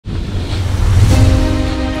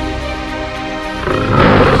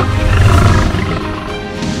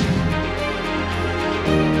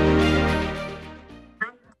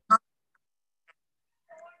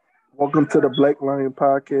Welcome to the Black Lion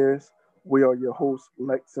Podcast. We are your hosts,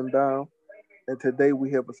 Lex and Dom, and today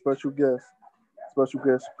we have a special guest. Special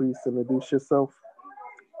guest, please introduce yourself.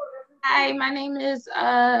 Hi, my name is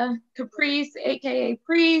Caprice, aka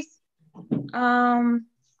Priest. Um,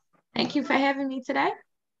 Thank you for having me today.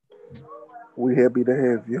 We happy to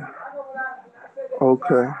have you.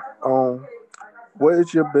 Okay. Um, what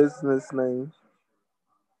is your business name?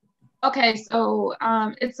 Okay, so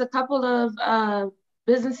it's a couple of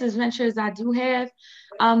businesses ventures I do have.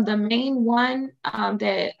 The main one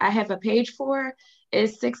that I have a page for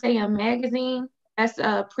is 6 a.m. magazine. That's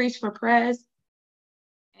Priest for Press,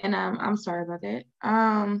 and I'm sorry about that.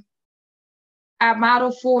 I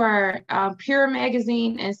model for Pure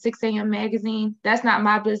Magazine and 6 a.m. Magazine. That's not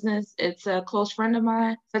my business. It's a close friend of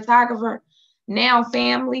mine, photographer, now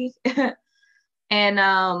family. And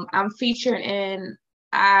I'm featured in,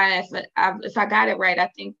 if I got it right, I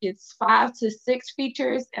think it's 5 to 6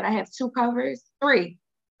 features, and I have three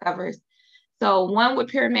covers. So one with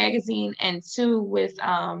Pure Magazine and two with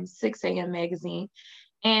 6 a.m. Magazine.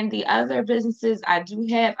 And the other businesses I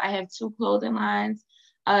have two clothing lines.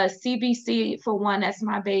 CBC for one, that's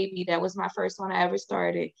my baby. That was my first one I ever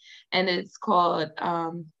started. And it's called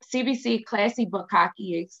CBC Classy But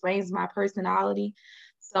Cocky. It explains my personality.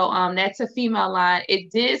 So that's a female line.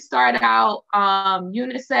 It did start out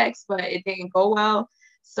unisex, but it didn't go well.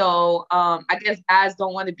 So I guess guys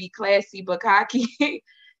don't want to be classy but cocky.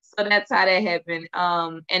 So that's how that happened.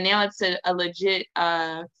 And now it's a legit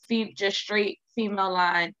just straight female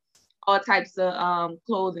line, all types of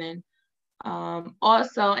clothing.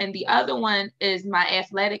 Also, and the other one is my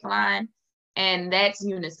athletic line, and that's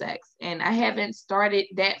unisex. And I haven't started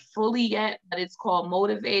that fully yet, but it's called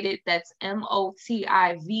Motivated. That's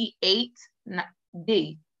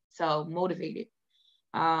MOTIV8D. So Motivated.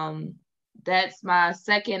 That's my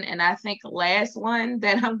second and I think last one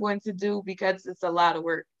that I'm going to do because it's a lot of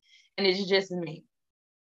work and it's just me.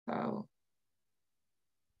 So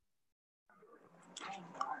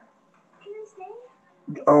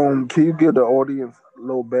Can you give the audience a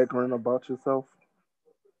little background about yourself?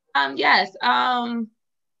 yes.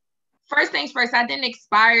 First things first, I didn't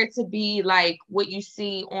aspire to be like what you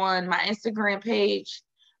see on my Instagram page,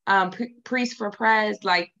 Priest for Press,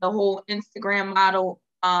 like the whole Instagram model.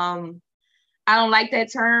 I don't like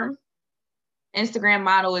that term. Instagram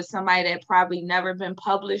model is somebody that probably never been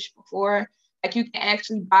published before. Like you can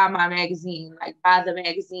actually buy my magazine, like buy the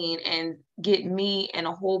magazine and get me and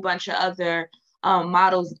a whole bunch of other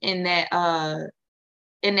models in that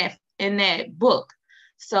book.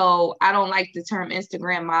 So I don't like the term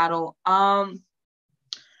Instagram model.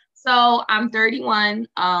 So I'm 31.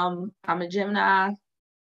 I'm a Gemini.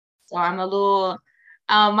 So I'm a little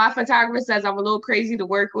my photographer says I'm a little crazy to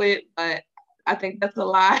work with, but I think that's a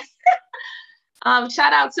lie.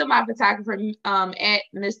 Shout out to my photographer at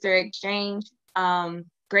Mr. Exchange.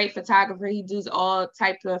 Great photographer. He does all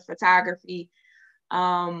types of photography.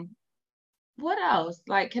 What else?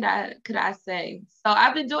 Like, could I say? So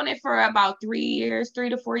I've been doing it for about 3 years, 3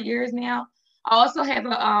 to 4 years now. I also have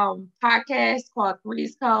a podcast called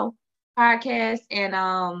Three's Co podcast, and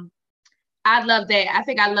I love that. I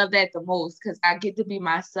think I love that the most because I get to be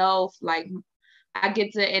myself. Like I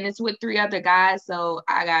get to, and it's with three other guys, so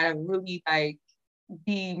I gotta really like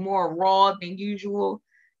be more raw than usual,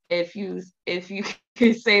 if you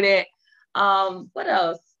can say that. What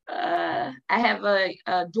else? I have a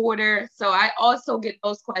daughter, so I also get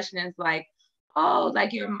those questions like, oh,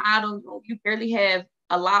 like your model, you barely have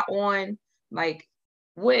a lot on. Like,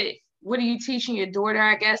 what what are you teaching your daughter,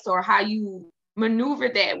 I guess, or how you maneuver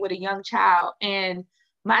that with a young child? And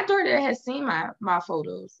my daughter has seen my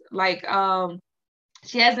photos. Like,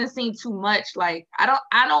 she hasn't seen too much. Like, I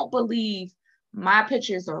don't believe my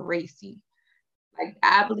pictures are racy. Like,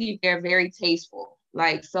 I believe they're very tasteful.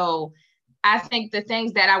 Like, so I think the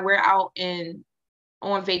things that I wear out in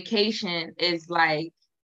on vacation is like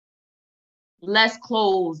less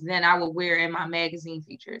clothes than I would wear in my magazine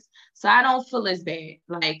features. So I don't feel as bad.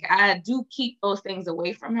 Like I do keep those things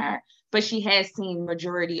away from her, but she has seen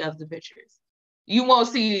majority of the pictures. She won't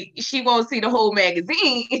see the whole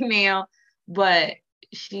magazine now, but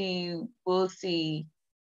she will see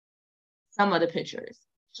some of the pictures.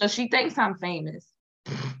 So she thinks I'm famous.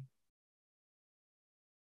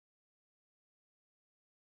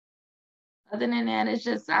 Other than that, it's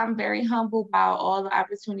just I'm very humble about all the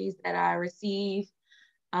opportunities that I receive.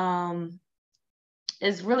 Um,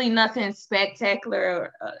 it's really nothing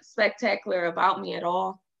spectacular about me at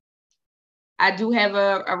all. I do have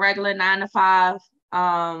a regular 9 to 5.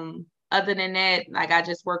 Other than that, like I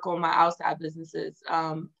just work on my outside businesses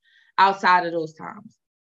outside of those times.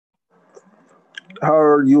 How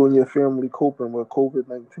are you and your family coping with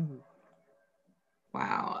COVID-19?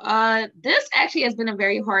 Wow. This actually has been a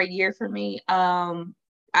very hard year for me,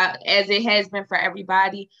 as it has been for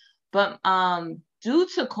everybody. But due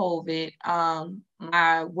to COVID,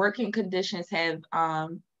 my working conditions have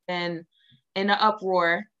been in an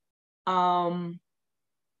uproar. Um,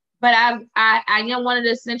 but I am one of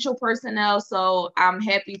the essential personnel, so I'm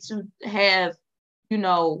happy to have, you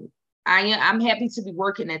know, I'm happy to be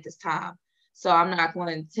working at this time. So I'm not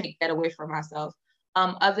going to take that away from myself.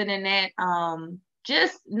 Other than that,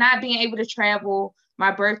 just not being able to travel.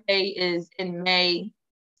 My birthday is in May.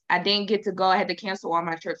 I didn't get to go. I had to cancel all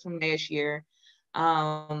my trips from last year.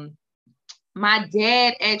 Um, my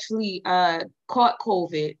dad actually caught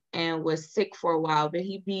COVID and was sick for a while, but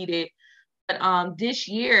he beat it. But this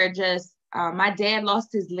year, just my dad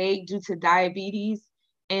lost his leg due to diabetes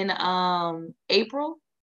in April.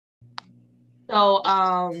 So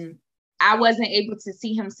I wasn't able to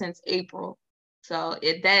see him since April. So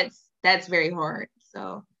that's very hard.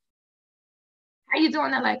 So how you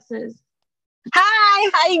doing, Alexis? Hi,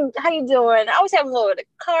 how you doing? I was having a little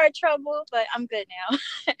car trouble, but I'm good now.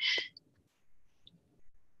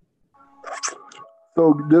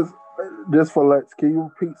 So just for Lex, can you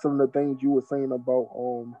repeat some of the things you were saying about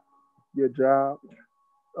your job?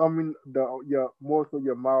 I mean the your more so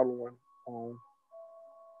your modeling um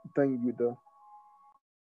thing you do.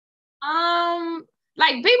 Um,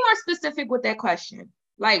 like be more specific with that question.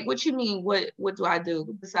 Like what you mean? What do I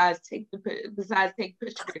do besides take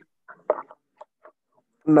pictures?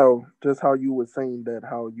 No, just how you were saying that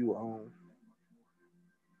how you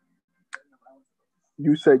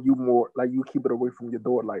said you more like you keep it away from your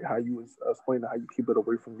daughter, like how you was explaining how you keep it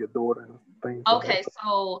away from your daughter and things of that. Okay,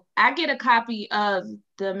 so I get a copy of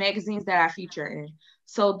the magazines that I feature in.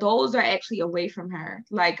 So those are actually away from her.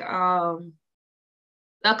 Like a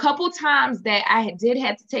couple times that did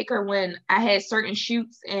have to take her when I had certain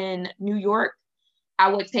shoots in New York, I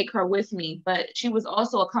would take her with me, but she was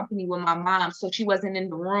also accompanied with my mom, so she wasn't in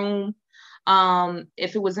the room.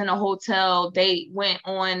 If it was in a hotel, they went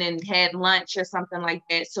on and had lunch or something like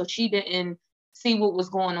that, so she didn't see what was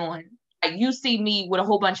going on. Like you see me with a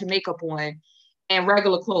whole bunch of makeup on and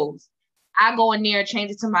regular clothes. I go in there and change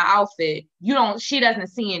it to my outfit. She doesn't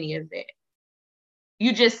see any of that.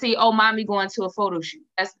 You just see, oh, mommy going to a photo shoot.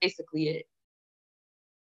 That's basically it.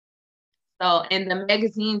 So in the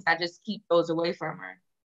magazines, I just keep those away from her.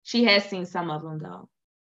 She has seen some of them though.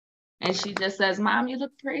 And she just says, Mom, you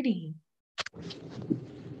look pretty.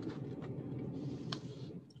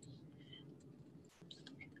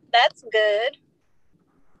 That's good.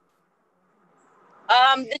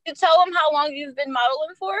 Did you tell them how long you've been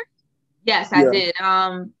modeling for? Yes, I Yeah. did.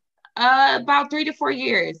 About 3 to 4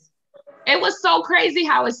 years. It was so crazy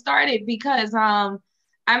how it started because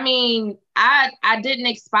I mean, I didn't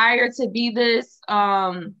aspire to be this.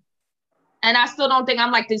 And I still don't think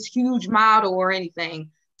I'm like this huge model or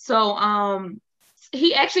anything. So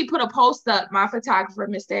he actually put a post up, my photographer,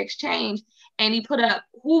 Mr. Exchange, and he put up,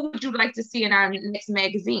 who would you like to see in our next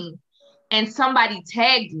magazine? And somebody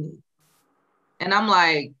tagged me. And I'm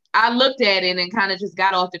like, I looked at it and kind of just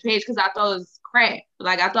got off the page because I thought it was crap.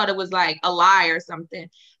 Like I thought it was like a lie or something.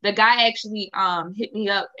 The guy actually hit me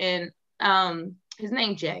up and his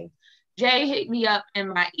name Jay. Jay hit me up in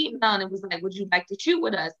my email and it was like, would you like to shoot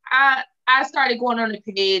with us? I started going on the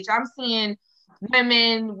page. I'm seeing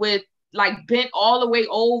women with like bent all the way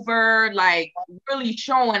over, like really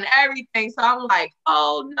showing everything. So I'm like,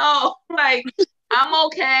 oh no, like I'm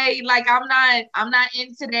okay. Like I'm not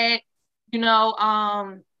into that, you know.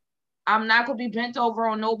 I'm not gonna be bent over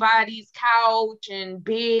on nobody's couch and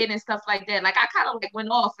bed and stuff like that. Like I kind of like went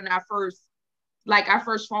off in our first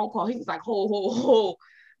phone call. He was like, ho, ho, ho.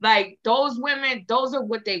 Like those women, those are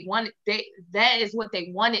what they wanted. That is what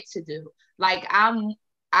they wanted to do. Like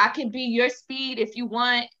I can be your speed if you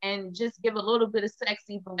want and just give a little bit of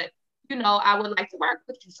sexy, but I would like to work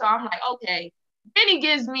with you. So I'm like, okay. Then he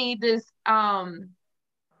gives me this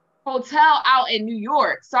hotel out in New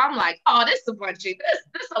York. So I'm like, oh, this is a bunch of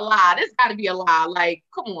this a lie. This gotta be a lie. Like,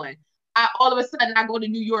 come on. All of a sudden I go to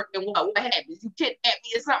New York and what happens? You kidnap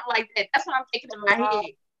me or something like that. That's what I'm thinking in my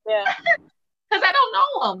head. Yeah. Because I don't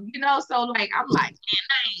know him. So like I'm like,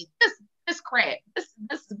 man, this crap. This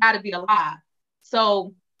has gotta be a lie.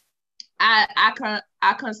 So I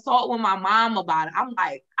consult with my mom about it. I'm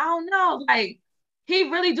like, I don't know. Like,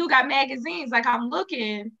 he really do got magazines. Like I'm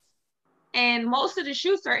looking and most of the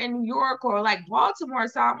shoots are in New York or like Baltimore.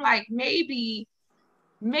 So I'm like, maybe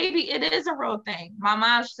it is a real thing. My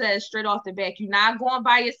mom says straight off the bat, you're not going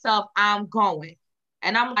by yourself. I'm going.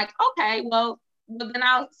 And I'm like, okay, well then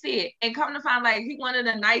I'll see it. And come to find like he one of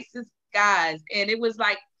the nicest guys. And it was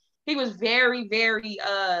like, he was very, very,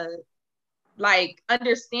 like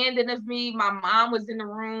understanding of me. My mom was in the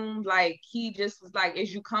room. Like, he just was like,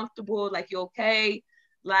 is you comfortable? Like, you okay?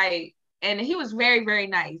 Like, and he was very, very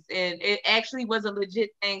nice. And it actually was a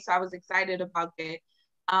legit thing. So I was excited about that.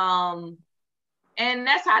 And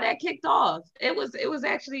that's how that kicked off. It was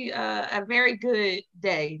actually a very good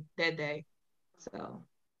day that day. So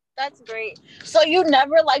that's great. So you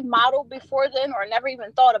never like modeled before then, or never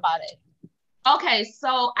even thought about it? okay,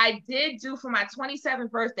 so I did do for my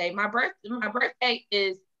 27th birthday. My birthday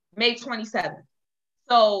is May 27th.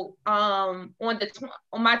 So on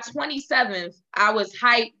my 27th, I was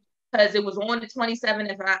hyped because it was on the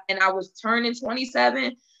 27th and I was turning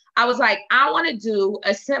 27. I was like, I want to do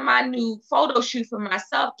a semi-nude photo shoot for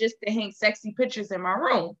myself just to hang sexy pictures in my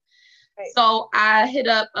room. Right. So I hit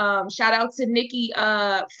up, shout out to Nikki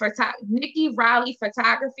Riley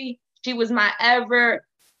Photography. She was my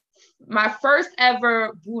first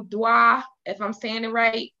ever boudoir, if I'm saying it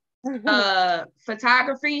right,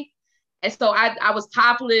 photography. And so I was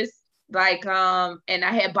topless, like, and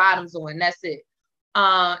I had bottoms on, that's it.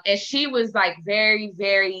 And she was like very,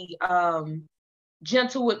 very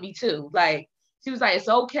gentle with me too. Like, she was like, it's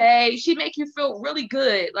okay. She make you feel really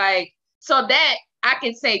good. Like, so that I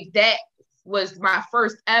can say that was my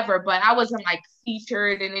first ever, but I wasn't like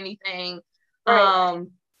featured in anything. Right.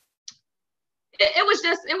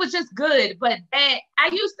 It was just good. But that I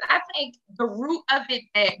think the root of it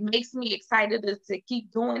that makes me excited to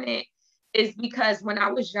keep doing it is because when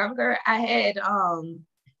I was younger, I had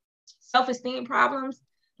self-esteem problems.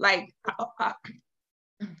 Like,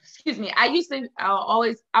 excuse me, I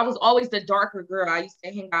was always the darker girl. I used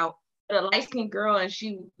to hang out with a light-skinned girl and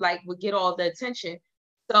she like would get all the attention.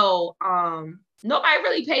 So nobody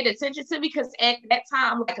really paid attention to me because at that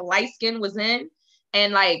time, like, a light skin was in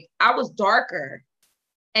and like I was darker.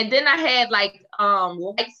 And then I had like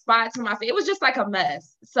light spots in my face. It was just like a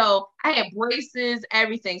mess. So I had braces,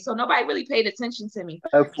 everything. So nobody really paid attention to me.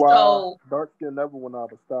 That's why dark skin never went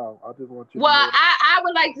out of style. I just want you to know. I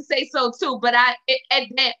would like to say so too, but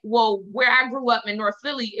where I grew up in North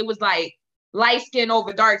Philly, it was like light skin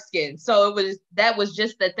over dark skin. So that was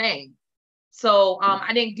just the thing. So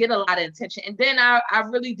I didn't get a lot of attention. And then I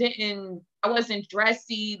wasn't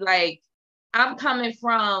dressy. Like, I'm coming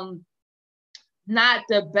from not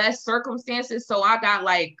the best circumstances. So I got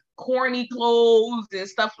like corny clothes and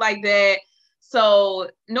stuff like that. So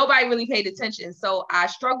nobody really paid attention. So I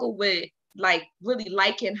struggled with like really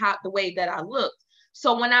liking the way that I looked.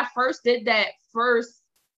 So when I first did that first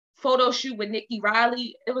photo shoot with Nikki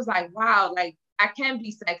Riley, it was like, wow, like I can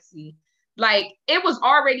be sexy. Like, it was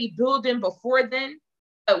already building before then.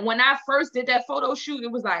 But when I first did that photo shoot,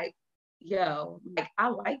 it was like, yo, like, I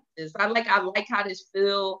like this. I like how this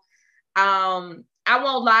feel. I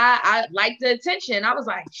won't lie, I like the attention. I was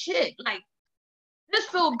like, shit, like, this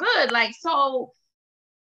feel good. Like, so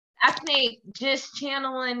I think just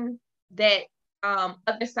channeling that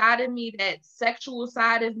other side of me, that sexual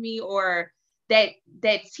side of me, or that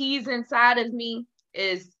teasing side of me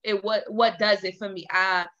is what does it for me.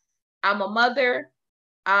 I'm a mother.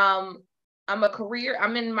 I'm in my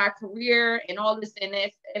career and all this. And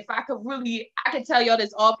if I could tell y'all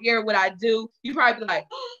this off air what I do, you probably be like,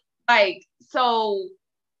 like, so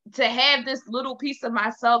to have this little piece of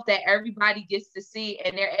myself that everybody gets to see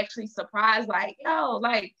and they're actually surprised, like, yo,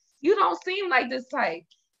 like, you don't seem like this type.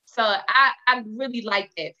 So I really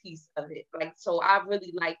like that piece of it. Like, so I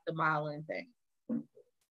really like the modeling thing.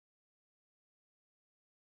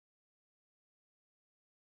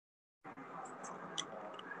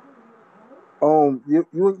 You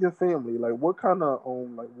and your family, like, what kind of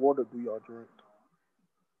like water do y'all drink?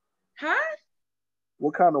 Huh?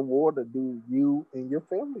 What kind of water do you and your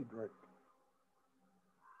family drink?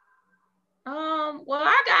 Well,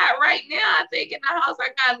 I got right now, I think in the house, I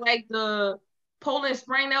got like the Poland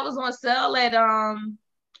Spring that was on sale at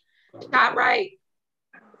ShopRite.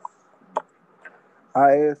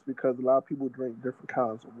 I asked because a lot of people drink different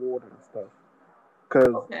kinds of water and stuff.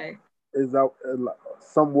 Because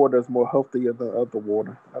some water is more healthier than other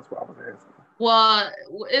water. That's what I was asking. Well,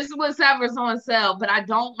 it's whatever's on sale, but I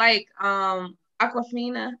don't like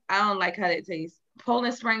Aquafina. I don't like how it tastes.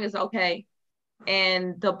 Poland Spring is okay.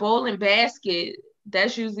 And the bowl and basket,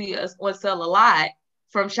 that's usually on sale a lot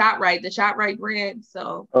from ShopRite, the ShopRite brand.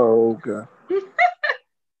 So. Oh, okay.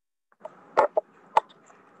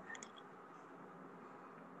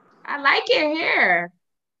 I like your hair.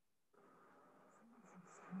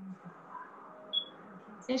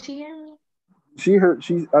 Did she hear me? She heard.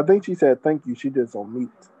 I think she said thank you. She just on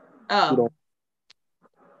mute. Oh.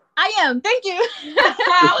 I am. Thank you.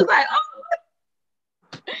 I was like,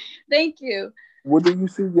 oh. Thank you. What do you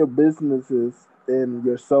see your businesses and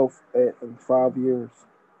yourself at in 5 years?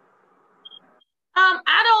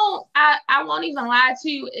 I won't even lie to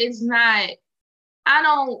you. It's not, I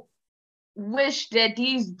don't wish that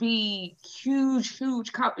these be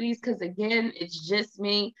huge companies, because again, it's just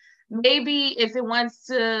me. Maybe if it wants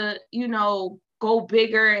to, go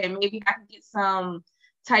bigger and maybe I can get some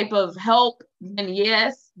type of help, then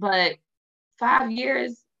yes. But 5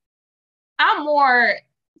 years, I'm more,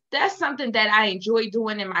 that's something that I enjoy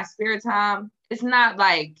doing in my spare time. It's not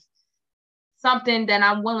like something that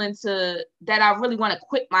I'm willing to, that I really want to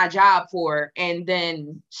quit my job for and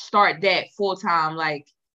then start that full time. Like,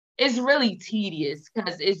 it's really tedious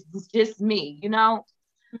because it's just me.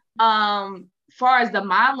 Far as the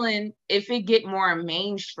modeling, if it get more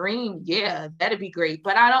mainstream, yeah, that'd be great.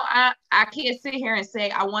 But I can't sit here and say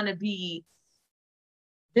I want to be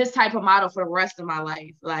this type of model for the rest of my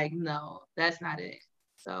life. Like, no, that's not it.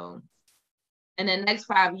 So in the next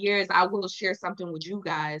 5 years, I will share something with you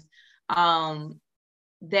guys.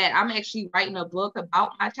 That I'm actually writing a book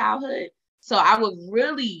about my childhood. So I would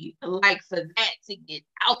really like for that to get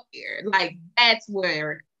out there. Like, that's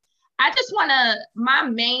where I just want to, my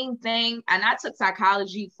main thing, and I took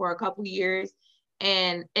psychology for a couple years.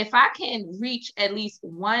 And if I can reach at least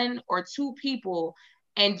one or two people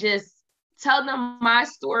and just tell them my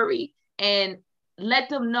story and let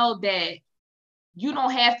them know that you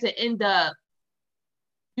don't have to end up,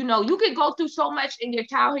 you could go through so much in your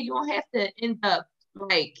childhood. You don't have to end up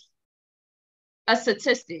like a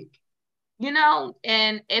statistic,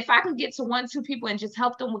 and if I can get to one, two people and just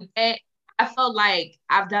help them with that, I felt like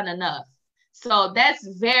I've done enough. So that's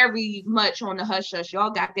very much on the hush hush. Y'all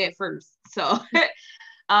got that first. So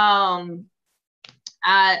I'm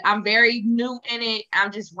very new in it.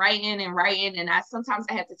 I'm just writing, and sometimes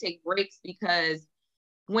I have to take breaks, because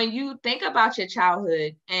when you think about your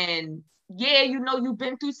childhood, and yeah, you've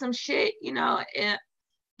been through some shit,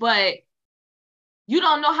 but you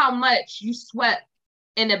don't know how much you swept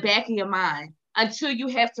in the back of your mind until you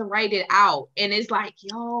have to write it out. And it's like,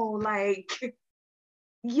 I've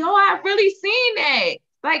really seen that.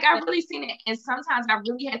 Like, I've really seen it. And sometimes I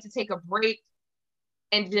really had to take a break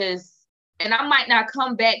and I might not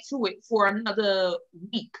come back to it for another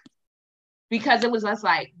week, because it was just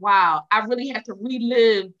like, wow, I really have to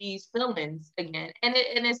relive these feelings again. And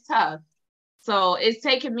it's tough. So it's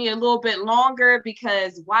taken me a little bit longer,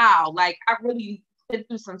 because wow, like, I really been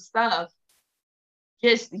through some stuff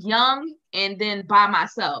just young and then by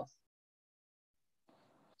myself.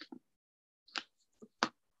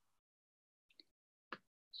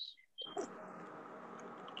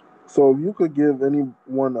 So, if you could give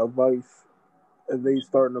anyone advice as they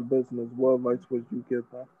starting a business, what advice would you give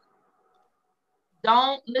them?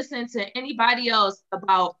 Don't listen to anybody else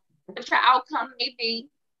about what your outcome may be.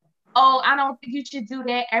 Oh, I don't think you should do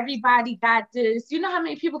that. Everybody got this. You know how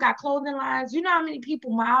many people got clothing lines? You know how many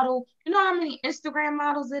people model? You know how many Instagram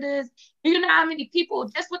models it is? You know how many people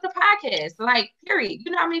just with the podcast? Like, period.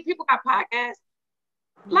 You know how many people got podcasts?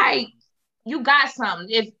 Like, you got something.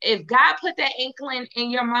 If God put that inkling in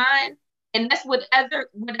your mind, and that's whatever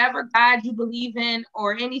God you believe in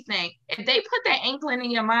or anything, if they put that inkling in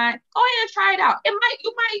your mind, go ahead and try it out.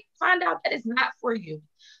 You might find out that it's not for you,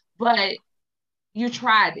 but you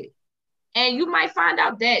tried it. And you might find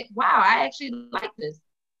out that, wow, I actually like this.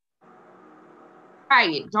 Try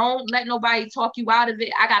it. Don't let nobody talk you out of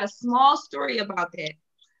it. I got a small story about that.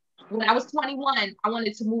 When I was 21, I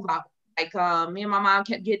wanted to move out. Like, me and my mom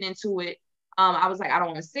kept getting into it. I was like, I don't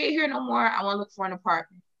want to stay here no more. I want to look for an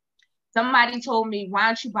apartment. Somebody told me, why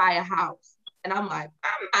don't you buy a house? And I'm like,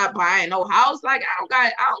 I'm not buying no house. Like, I don't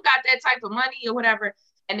got that type of money or whatever.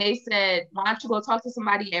 And they said, why don't you go talk to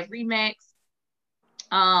somebody at Remax?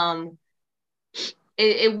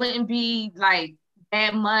 It wouldn't be like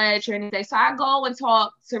that much or anything. So I go and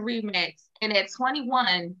talk to Remax. And at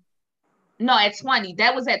 21, no, at 20,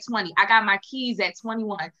 that was at 20. I got my keys at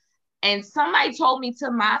 21. And somebody told me to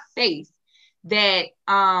my face that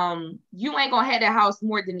you ain't gonna have that house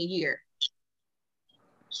more than a year.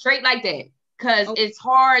 Straight like that. Because it's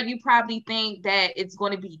hard. You probably think that it's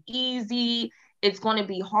going to be easy. It's going to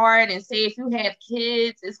be hard. And say if you have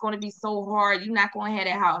kids, it's going to be so hard. You're not going to have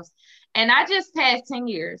that house. And I just passed 10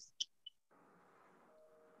 years.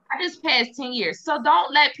 So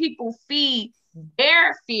don't let people feed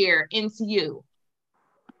their fear into you.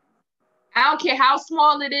 I don't care how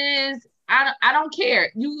small it is. I don't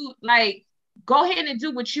care. You, like, go ahead and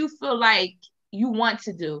do what you feel like you want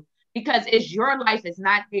to do, because it's your life, it's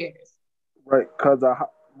not theirs. Right, because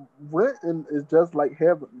renting is just like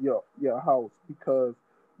having your house, because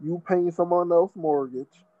you paying someone else's mortgage,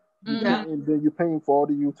 Yeah. And then you're paying for all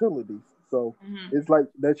the utilities. So Mm-hmm. it's like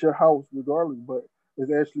that's your house regardless, but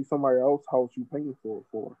it's actually somebody else's house you paying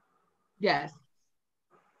for. Yes.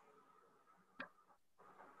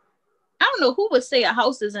 I don't know who would say a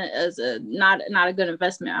house isn't not a good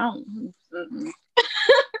investment. I don't.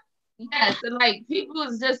 Yes, and like people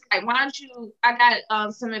is just like, why don't you? I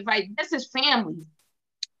got some advice. This is family.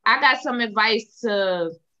 I got some advice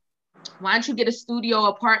to. Why don't you get a studio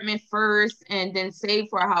apartment first and then save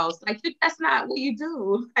for a house? Like that's not what you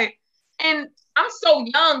do. Like, and I'm so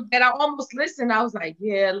young that I almost listened. I was like,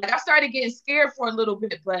 yeah. Like I started getting scared for a little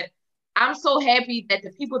bit, but I'm so happy that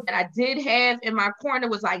the people that I did have in my corner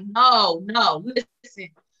was like, no, no, listen,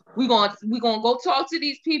 we gonna go talk to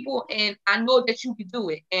these people, and I know that you can do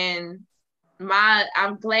it. And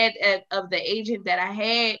I'm glad of the agent that I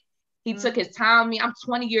had. He took his time. Me, I'm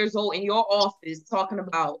 20 years old in your office talking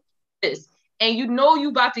about this, and you know you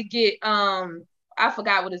about to get I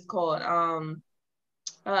forgot what it's called,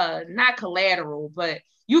 not collateral, but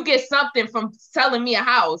you get something from selling me a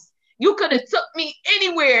house. You could have took me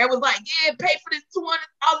anywhere. It was like, yeah, pay for this $200,000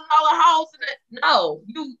 house. No,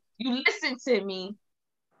 you listened to me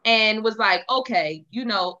and was like, okay, you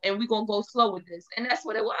know, and we're gonna go slow with this. And that's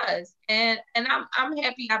what it was. And I'm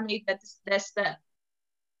happy I made that step.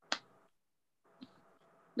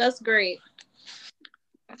 That's great.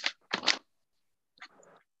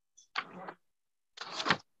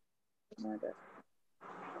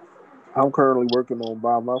 I'm currently working on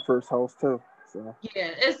buying my first house too. So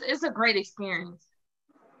Yeah, it's a great experience.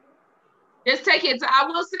 Just take it. I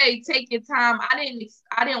will say, take your time. I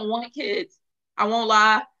didn't want kids. I won't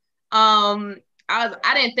lie. Um,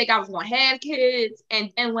 I didn't think I was gonna have kids,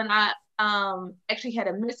 and then when I actually had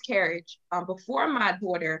a miscarriage before my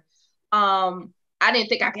daughter, I didn't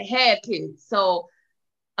think I could have kids. So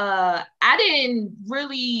I didn't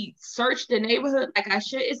really search the neighborhood like I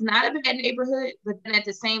should. It's not a bad neighborhood, but then at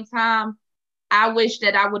the same time, I wish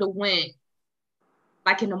that I would have went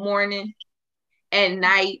like in the morning and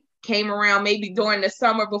night, came around maybe during the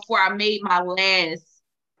summer before I made my last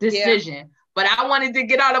decision. Yeah. But I wanted to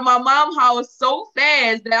get out of my mom's house so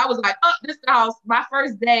fast that I was like, oh, this is the house. My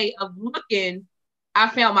first day of looking, I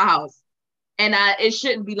found my house. And it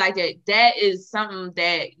shouldn't be like that. That is something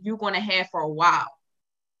that you're going to have for a while.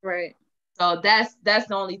 Right. So that's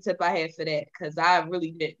the only tip I had for that, because I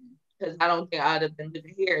really didn't. Because I don't think I'd have been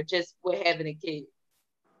living here just with having a kid.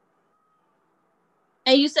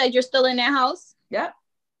 And you said you're still in that house? Yep.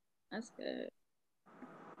 That's good.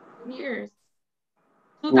 Years.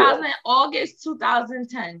 2000, well, August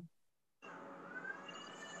 2010.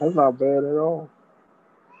 That's not bad at all.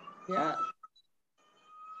 Yeah.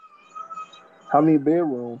 How many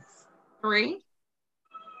bedrooms? 3.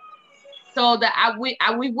 So that we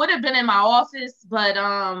would have been in my office, but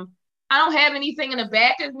I don't have anything in the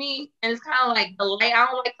back of me, and it's kind of like the light. I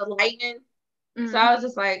don't like the lighting, so I was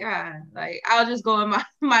just like, like I'll just go in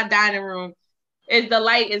my dining room. The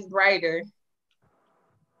light is brighter.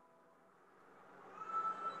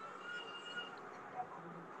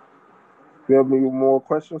 You have any more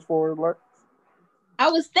questions for Lex? I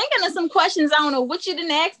was thinking of some questions. I don't know what you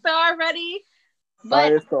didn't ask already.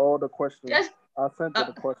 But I asked all the questions. I sent her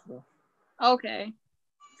the questions. Okay.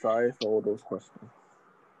 So I asked all those questions.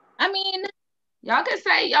 I mean, y'all can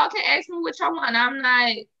ask me what y'all want.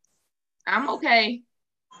 I'm okay.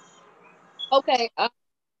 Okay.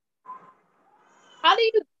 How do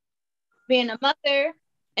you being a mother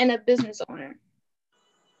and a business owner?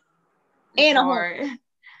 It's hard.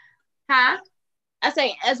 Huh? I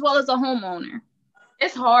say as well as a homeowner.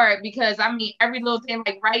 It's hard because I mean every little thing,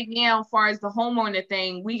 like right now, as far as the homeowner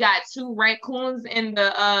thing, we got 2 raccoons in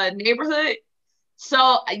the neighborhood.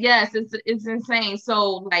 So yes, it's insane.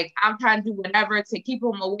 So like I'm trying to do whatever to keep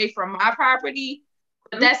them away from my property.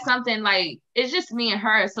 But that's something like it's just me and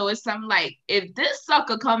her. So it's something like if this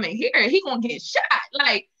sucker come in here, he gonna get shot.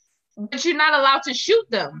 Like, but you're not allowed to shoot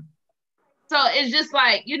them. So it's just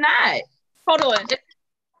like you're not. Hold on.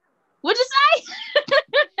 What'd you say?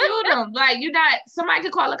 Shoot them. Like you're not. Somebody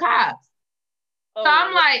could call the cops. So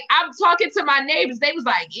I'm like, I'm talking to my neighbors. They was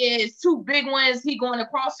like, yeah, it's 2 big ones. He going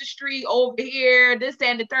across the street over here, this,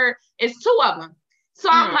 and the third. It's 2 of them. So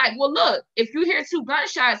I'm like, well, look, if you hear 2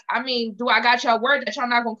 gunshots, I mean, do I got y'all word that y'all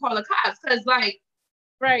not going to call the cops? Because, like,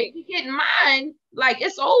 right, if you get mine, like,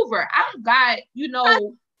 it's over. I don't got, I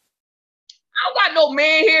don't got no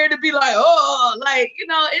man here to be like, oh, like,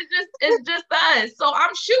 it's just us. So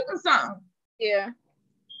I'm shooting something. Yeah.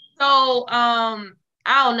 So,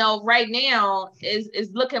 I don't know. Right now, it's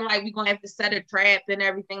looking like we're gonna have to set a trap and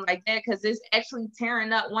everything like that because it's actually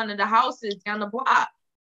tearing up one of the houses down the block.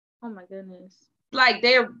 Oh my goodness! like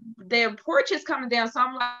their porch is coming down. So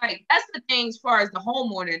I'm like, that's the thing as far as the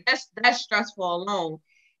homeowner. That's stressful alone.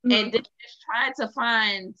 Mm-hmm. And then just trying to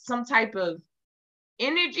find some type of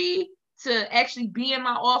energy to actually be in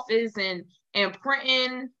my office and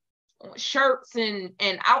printing shirts and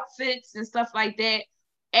outfits and stuff like that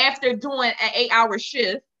after doing an 8-hour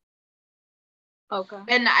shift. Okay.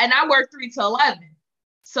 And I work 3 to 11.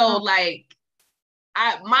 So like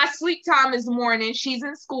my sleep time is morning. She's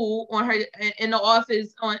in school in the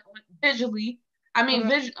office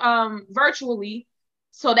virtually.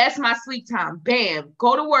 So that's my sleep time. Bam,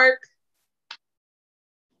 go to work,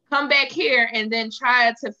 come back here, and then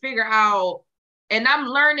try to figure out. And I'm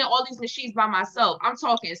learning all these machines by myself. I'm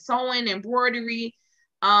talking sewing, embroidery,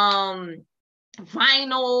 vinyl,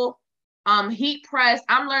 heat press.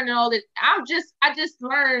 I'm learning all this. I just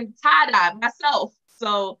learned tie-dye myself.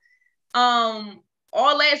 So all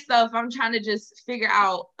that stuff, I'm trying to just figure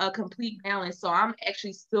out a complete balance. So I'm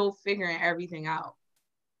actually still figuring everything out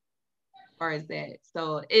as far as that.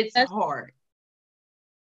 So it's hard.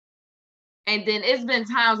 And then it's been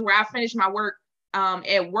times where I finish my work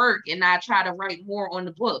at work and I try to write more on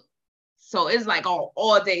the book. So it's like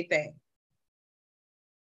all day thing.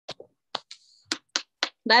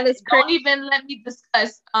 That is crazy. Don't even let me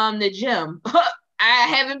discuss the gym. I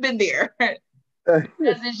haven't been there.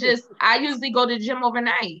 Because it's just, I usually go to the gym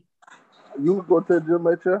overnight. You go to the gym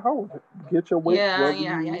at your house. Get your weight. Yeah.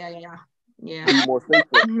 Be more safer.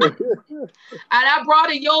 And I brought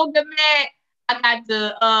a yoga mat. I got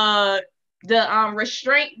the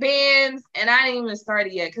restraint bands, and I didn't even start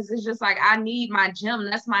it yet because it's just like I need my gym.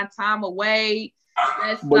 That's my time away.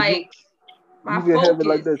 That's but like my focus. You can have it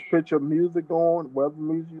like this. Put your music on, whatever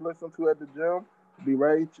music you listen to at the gym. Be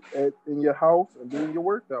right in your house and doing your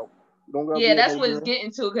workout. Yeah, that's what it's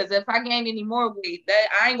getting to. Because if I gain any more weight, that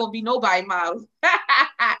I ain't gonna be nobody miles.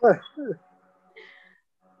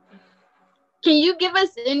 Can you give us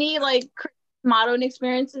any like modeling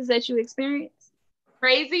experiences that you experienced?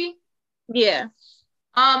 Crazy? Yeah.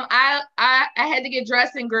 I had to get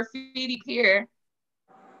dressed in Graffiti Pier.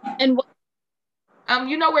 And what?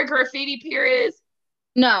 You know where Graffiti Pier is?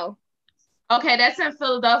 No. Okay, that's in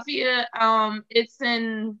Philadelphia.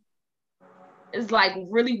 It's like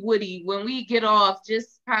really woody. When we get off,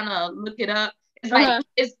 just kind of look it up. It's like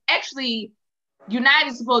it's actually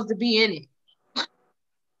United's supposed to be in it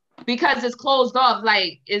because it's closed off.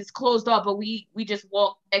 Like it's closed off, but we just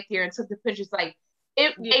walked back there and took the pictures. Like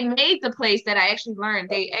they made the place that I actually learned.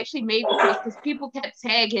 They actually made the place because people kept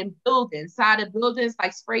tagging buildings, side of buildings,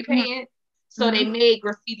 like spray painting. So they made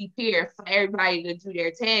Graffiti Pier for everybody to do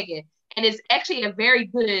their tagging, and it's actually a very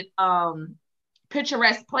good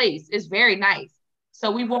picturesque place. It's very nice.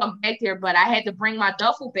 So we walked back there, but I had to bring my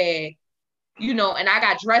duffel bag, and I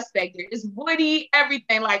got dressed back there. It's woody,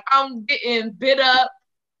 everything. Like I'm getting bit up.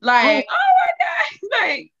 Like, oh my God.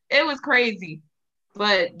 Like it was crazy.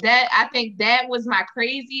 But I think that was my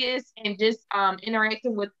craziest, and just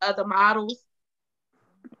interacting with other models.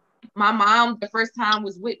 My mom, the first time,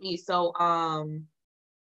 was with me. So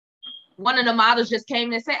one of the models just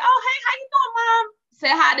came and said, "Oh, hey, how you doing, Mom?"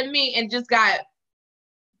 Said hi to me and just got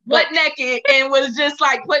butt naked and was just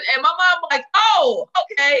like and my mom like, "Oh,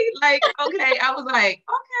 okay." Like, okay. I was like,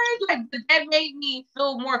 okay. Like that made me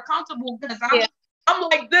feel more comfortable because I'm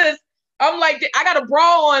like this. I'm like, I got a bra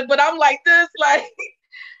on, but I'm like this, like,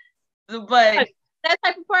 but that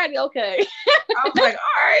type of party, okay. I was like,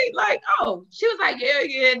 all right, like, oh, she was like, yeah,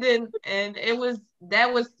 and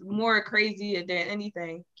that was more crazy than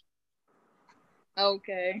anything.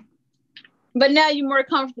 Okay. But now you're more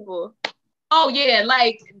comfortable. Oh yeah,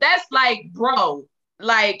 like that's like, bro,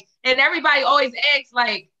 like, and everybody always asks,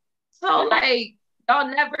 like, so like y'all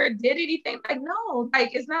never did anything? Like, no,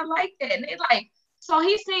 like it's not like that. And they like, so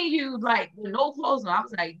he seen you like with no clothes on. I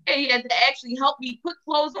was like, hey, he had to actually help me put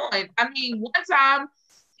clothes on. I mean, one time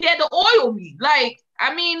he had to oil me. Like,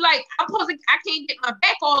 I mean, like I can't get my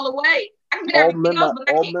back all the way. I can get everything else, but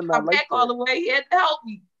I can't get my back all the way. He had to help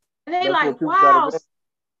me. And they like, wow.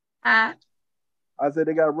 I said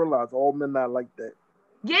they gotta realize all men not like that.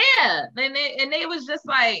 Yeah, and they was just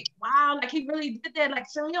like, wow, like he really did that. Like,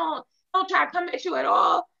 so he don't try to come at you at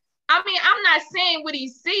all. I mean, I'm not saying what he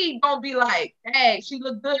see don't be like, hey, she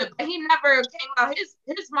look good, but he never came out his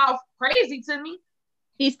mouth crazy to me.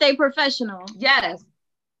 He stayed professional. Yes,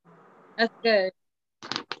 that's good.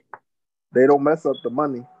 They don't mess up the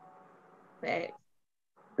money. Thanks.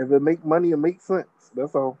 If it make money, it makes sense.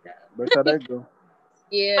 That's all. That's how that go.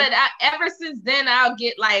 Yeah. But ever since then, I'll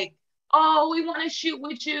get like, oh, we want to shoot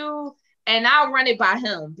with you, and I'll run it by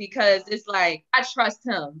him because it's like I trust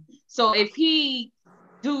him. So if he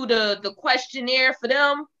do the questionnaire for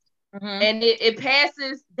them, and it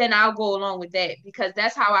passes, then I'll go along with that, because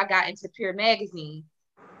that's how I got into Pure Magazine.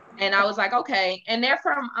 And I was like, okay. And they're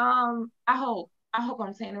from I hope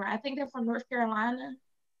I'm saying it right. I think they're from North Carolina.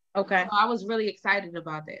 Okay. So I was really excited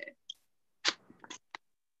about that.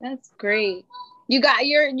 That's great. You got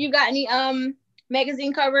any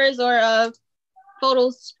magazine covers or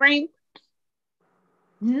photos framed?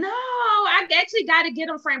 No, I actually got to get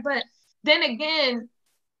them framed, but then again,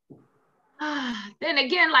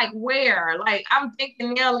 like where? Like I'm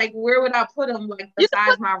thinking now, like where would I put them? Like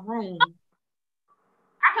besides my room?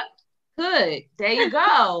 I could. There you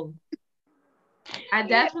go. I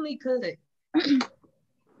definitely could. I'm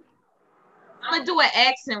gonna do an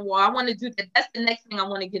accent wall. I want to do that. That's the next thing I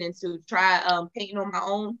want to get into. Try painting on my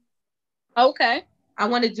own. Okay. I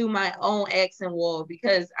want to do my own accent wall,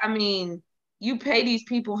 because I mean, you pay these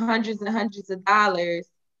people hundreds and hundreds of dollars,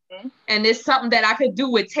 and it's something that I could do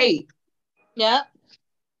with tape. Yep.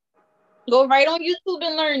 Go right on YouTube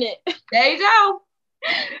and learn it. There you go.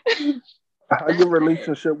 How's your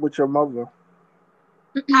relationship with your mother?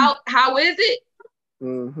 How is it?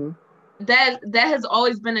 Mm-hmm. That has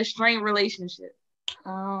always been a strained relationship.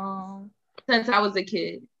 Since I was a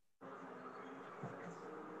kid.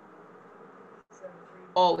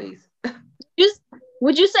 Always.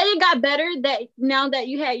 Would you say it got better that now that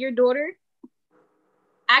you had your daughter?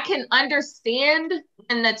 I can understand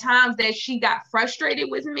in the times that she got frustrated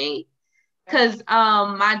with me, because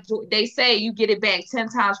they say you get it back 10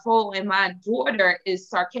 times fold, and my daughter is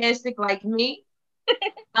sarcastic like me.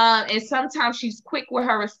 And sometimes she's quick with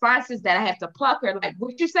her responses that I have to pluck her, like,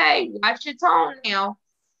 what you say? Watch your tone now.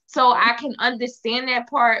 So I can understand that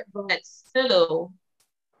part, but still,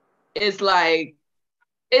 it's like,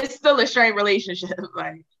 it's still a strained relationship.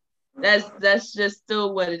 Like, that's just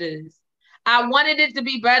still what it is. I wanted it to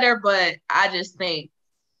be better, but I just think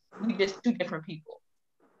we just two different people.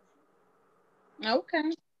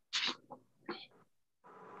 Okay.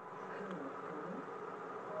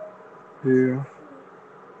 Yeah.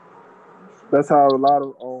 That's how a lot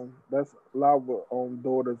of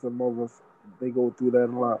daughters and mothers, they go through that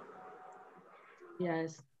a lot.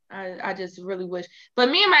 Yes. I just really wish. But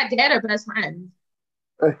me and my dad are best friends.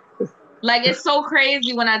 Like, it's so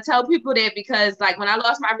crazy when I tell people that, because like when I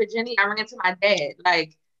lost my virginity, I ran into my dad.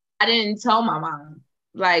 Like, I didn't tell my mom.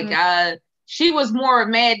 Like, she was more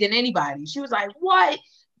mad than anybody. She was like, what?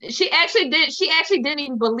 She actually didn't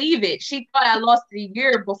even believe it. She thought I lost it a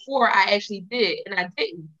year before I actually did, and I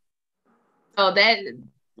didn't. So that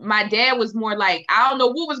my dad was more like, I don't know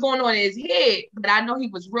what was going on in his head, but I know he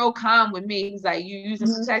was real calm with me. He's like, you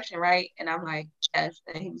using protection, right? And I'm like, yes.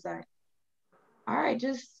 And he was like, all right,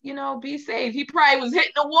 just, be safe. He probably was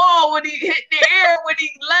hitting the wall when he hit the air when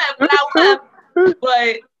I left.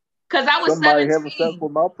 But because I was Somebody 17. having sex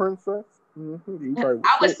with my princess?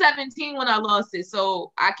 I was 17 when I lost it.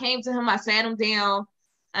 So I came to him, I sat him down,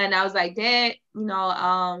 and I was like, Dad,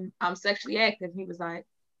 I'm sexually active. He was like,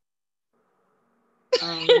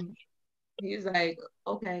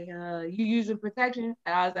 okay, you using protection?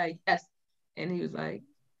 And I was like, yes. And he was like,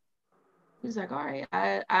 all right,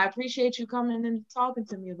 I appreciate you coming and talking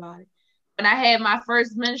to me about it. When I had my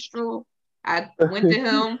first menstrual, I went to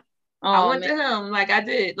him. To him like I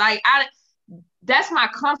did. Like, that's my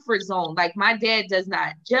comfort zone. Like, my dad does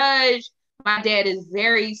not judge. My dad is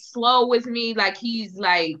very slow with me. Like, he's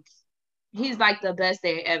like the best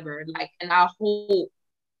dad ever. Like, and I hope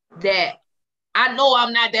that, I know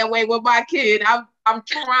I'm not that way with my kid. I'm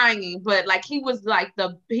trying, but like, he's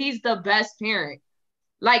the best parent.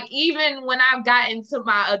 Like, even when I've gotten to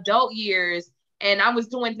my adult years and I was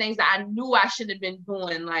doing things that I knew I shouldn't have been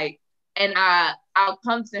doing, like, and I'll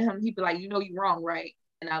come to him, he'd be like, you're wrong, right?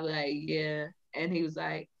 And I'll be like, yeah. And he was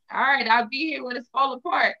like, all right, I'll be here when it's fall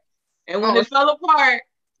apart. And when it fell apart,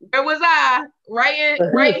 where was I? Right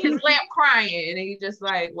in his lap crying. And he just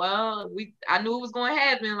like, well, I knew it was going to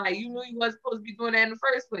happen. Like, you knew you wasn't supposed to be doing that in the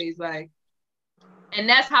first place. Like, and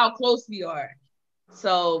that's how close we are.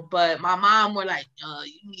 So, but my mom were like,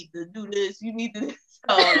 you need to do this, you need to.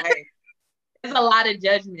 So, like, there's a lot of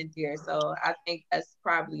judgment there. So I think that's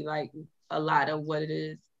probably like a lot of what it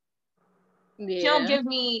is. Yeah. She don't give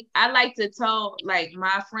me, I like to tell like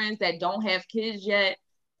my friends that don't have kids yet,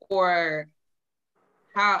 or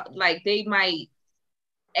how, like, they might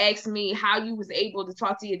ask me how you was able to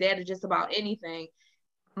talk to your dad or just about anything.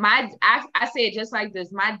 I say it just like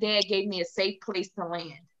this. My dad gave me a safe place to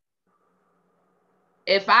land.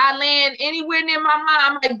 If I land anywhere near my mom,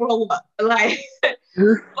 I might blow up. Like,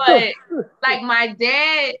 but like, my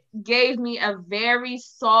dad gave me a very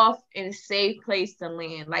soft and safe place to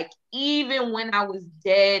land. Like, even when I was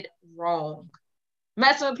dead wrong,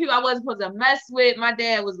 messing with people I wasn't supposed to mess with. My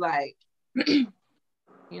dad was like, you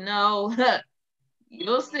know,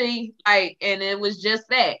 you'll see. Like, and it was just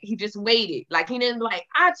that. He just waited. Like, he didn't like,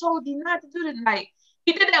 I told you not to do this. Like,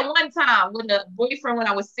 he did that one time with a boyfriend when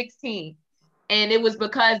I was 16. And it was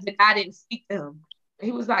because the guy didn't speak to him.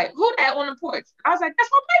 He was like, who that on the porch? I was like, that's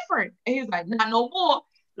my boyfriend. And he was like, not no more.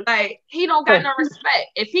 Like, he don't got no respect.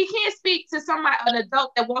 If he can't speak to somebody, an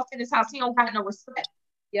adult that walked in his house, he don't got no respect.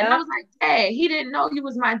 Yeah. And I was like, Dad, he didn't know you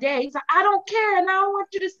was my dad. He's like, I don't care, and I don't want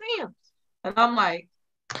you to see him. And I'm like,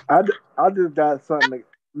 I just got something,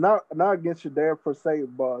 not against your dad per se,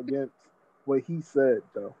 but against what he said,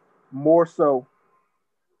 though. More so,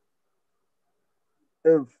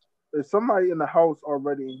 if somebody in the house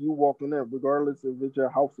already and you walking in, regardless if it's your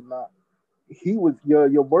house or not, he was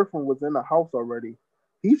your boyfriend was in the house already.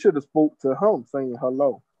 He should have spoke to him saying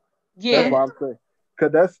hello. Yeah, that's what I'm saying.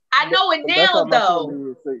 Cause I know it now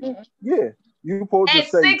though. Yeah, you supposed at to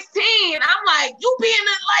say. 16, I'm like, you being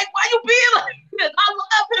like, why you being like this? I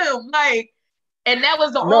love him, like, and that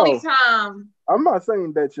was the only time. I'm not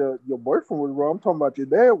saying that your boyfriend was wrong. I'm talking about your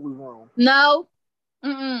dad was wrong. No.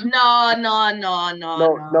 No.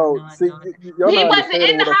 See, he wasn't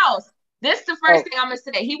in the house. This is the first thing I'm gonna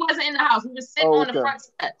say. He wasn't in the house. He was sitting on the front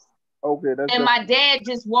steps. Okay, that's and my dad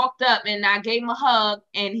just walked up and I gave him a hug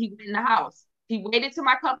and he went in the house. He waited till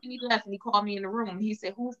my company left and he called me in the room. He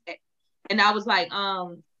said, "Who's that?" And I was like,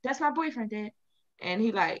 that's my boyfriend, Dad. And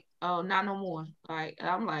he like, "Oh, not no more." Like,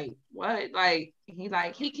 I'm like, "What?" Like,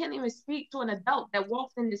 he can't even speak to an adult that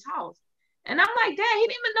walked in this house. And I'm like, "Dad, he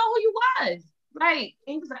didn't even know who you was." Like,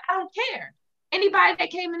 and he was like, "I don't care. Anybody that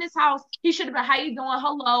came in this house, he should have been, how you doing?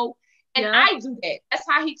 Hello." And I do that. That's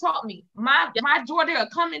how he taught me. My daughter will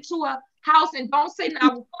come into a house and don't say no, I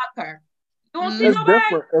will fuck her. You don't see it's nobody?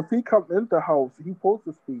 Different. If he come into the house, he supposed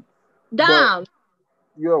to speak. Dom.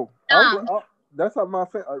 That's how my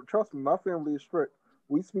family. Trust me, my family is strict.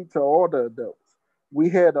 We speak to all the adults. We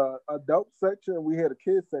had a adult section, we had a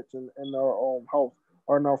kids section in our house,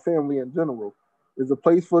 or in our family in general. There's a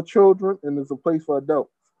place for children and there's a place for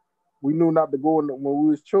adults. We knew not to go in when we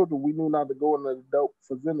was children. We knew not to go in the adult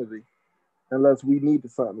vicinity unless we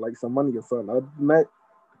needed something like some money or something. Other than that,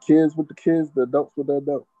 the kids with the kids, the adults with the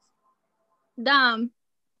adults. Dom,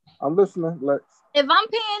 I'm listening, Lex. If I'm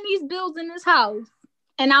paying these bills in this house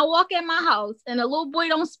and I walk in my house and a little boy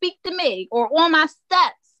don't speak to me or on my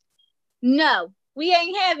steps, no, we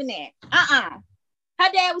ain't having that.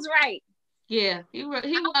 Her dad was right. Yeah, he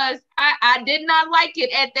was. I did not like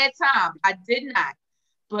it at that time. I did not.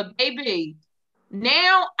 But baby,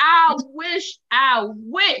 now I wish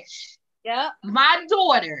my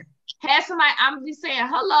daughter had somebody, I'm just saying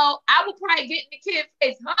hello. I would probably get in the kid's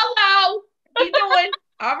face. Hello, what you doing?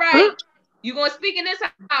 All right. You gonna speak in this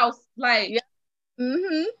house. Like,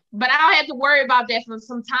 but I don't have to worry about that for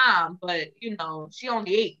some time. But she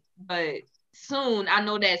only 8. But soon I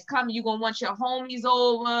know that's coming. You're gonna want your homies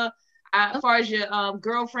over. As far as your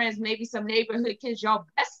girlfriends, maybe some neighborhood kids, y'all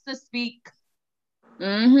best to speak.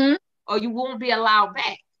 Or you won't be allowed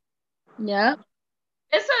back. Yeah.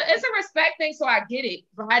 It's a respect thing, so I get it.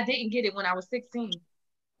 But I didn't get it when I was 16.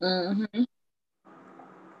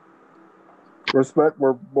 Respect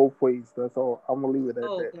works both ways. That's all. I'm gonna leave it at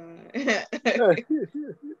that. God.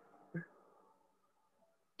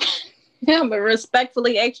 Yeah, but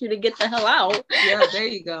respectfully ask you to get the hell out. Yeah, there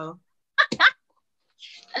you go.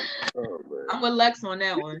 I'm with Lex on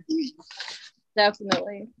that one.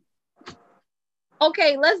 Definitely.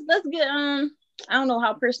 Okay, let's get I don't know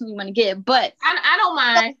how personal you want to get, but I don't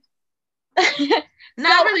mind. No,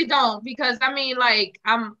 I really don't, because I mean, like,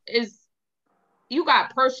 you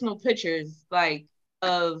got personal pictures like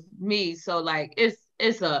of me, so like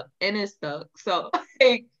it's up and it's stuck. So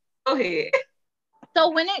like, go ahead.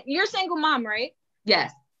 So you're a single mom, right?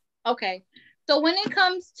 Yes. Okay. So when it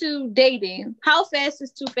comes to dating, how fast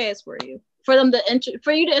is too fast for you? For you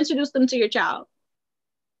to introduce them to your child?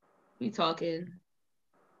 We talking.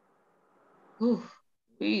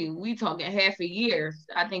 We talking half a year.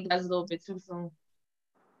 I think that's a little bit too soon.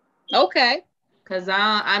 Okay. Cause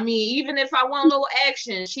I mean, even if I want a little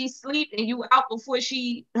action, she sleep and you out before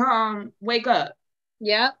she wake up.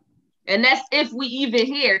 Yeah. And that's if we even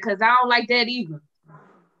here, cause I don't like that either.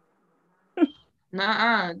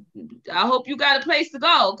 Nuh-uh. I hope you got a place to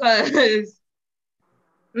go, cause this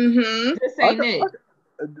ain't it.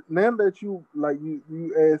 Now that you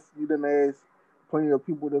didn't ask plenty of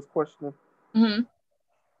people this question.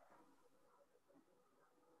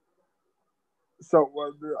 So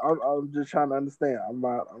I'm just trying to understand.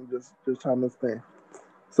 I'm just trying to understand.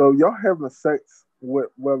 So y'all having sex with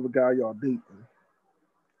whatever guy y'all dating,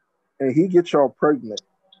 and he gets y'all pregnant.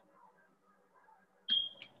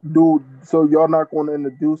 Dude, so y'all not going to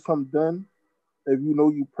introduce him then if you know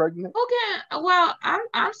you pregnant? Okay, well,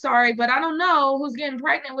 I'm sorry, but I don't know who's getting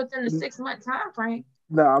pregnant within the 6 month time frame.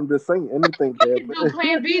 Nah, I'm just saying anything We there. can do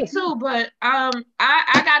Plan B too, but I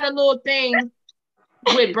got a little thing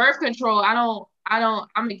with birth control.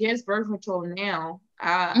 I'm against birth control now.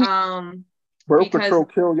 Birth Because control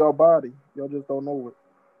kill your body. Y'all just don't know it.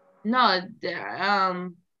 no,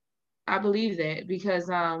 I believe that because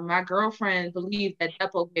my girlfriend believed that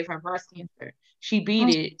Depo gave her breast cancer. She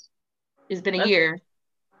beat it. It's been a year.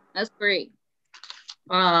 That's great.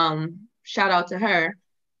 Shout out to her.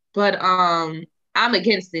 But I'm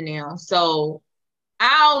against it now. So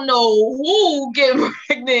I don't know who get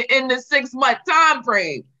pregnant in the 6 month time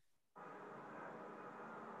frame.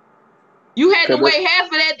 You had to wait half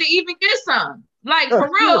of that to even get some. Like for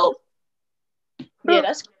real. Yeah,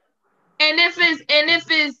 that's. And if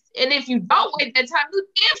you don't wait that time, you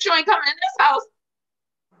damn sure ain't coming in this house.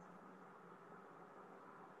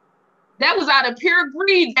 That was out of pure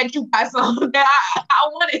greed that you got some. That I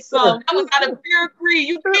wanted some. That was out of pure greed.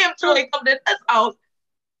 You damn sure ain't coming in this house.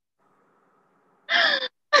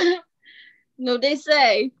 No, they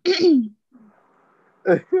say.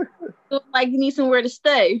 Like you need somewhere to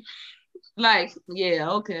stay. Like,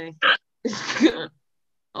 yeah, okay.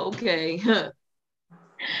 Okay.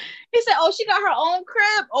 He said, "Oh, she got her own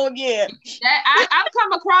crib." Oh yeah. I've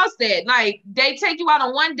come across that. Like they take you out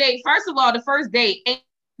on one date. First of all, the first date ain't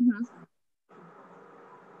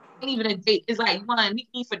even a date. It's like one meet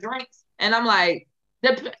me for drinks, and I'm like,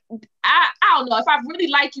 I don't know if I really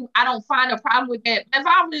like you. I don't find a problem with that. But if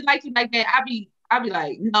I really like you like that, I'd be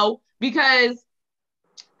like no, because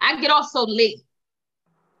I get off so late.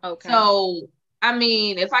 Okay. So I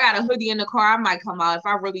mean, if I got a hoodie in the car, I might come out. If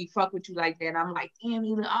I really fuck with you like that, I'm like, damn,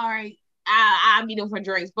 you all right. I'll meet them for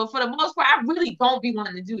drinks. But for the most part, I really don't be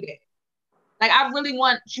wanting to do that. Like, I really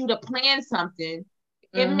want you to plan something.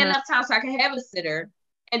 Give me enough time so I can have a sitter.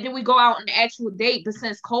 And then we go out on the actual date. But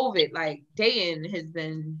since COVID, like, dating has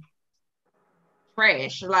been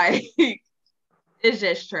trash. Like, it's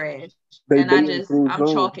just trash. And I'm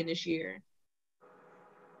chalking this year.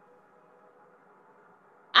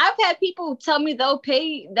 I've had people tell me they'll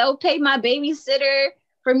pay my babysitter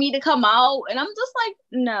for me to come out, and I'm just like,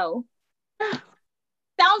 no.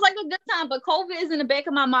 Sounds like a good time, but COVID is in the back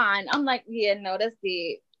of my mind. I'm like, yeah, no, that's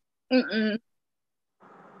it.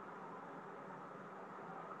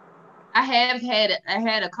 I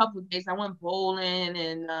had a couple of days. I went bowling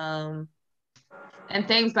and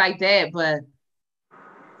things like that, but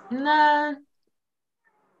nah,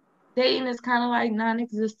 dating is kind of like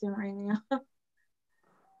non-existent right now.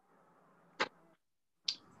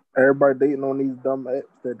 Everybody dating on these dumb apps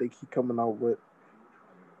that they keep coming out with.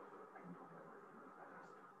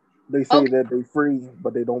 They say that they free,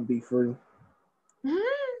 but they don't be free.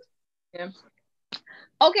 Yeah.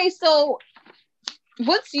 Okay, so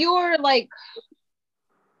what's your like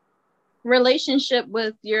relationship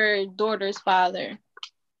with your daughter's father?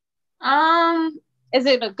 Is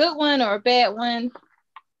it a good one or a bad one?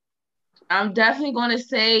 I'm definitely going to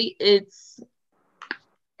say it's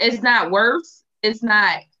not worse. It's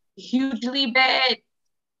not hugely bad.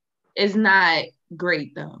 It's not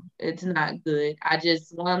great though. It's not good. I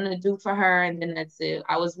just want him to do for her, and then that's it.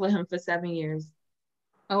 I was with him for 7 years.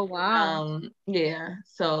 Oh wow. Yeah.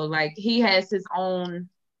 So like he has his own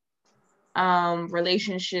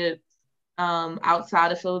relationship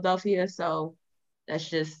outside of Philadelphia. So that's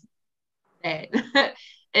just that.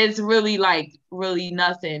 It's really like really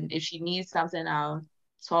nothing. If she needs something, I'll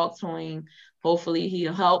talk to him. Hopefully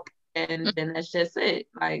he'll help. And then that's just it.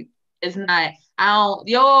 Like it's not, I'll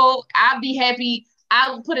be happy.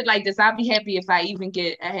 I'll put it like this. I'll be happy if I even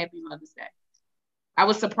get a happy Mother's Day. I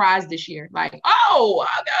was surprised this year. Like, oh,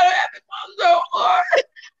 I got a happy Mother's Day.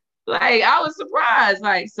 Like I was surprised.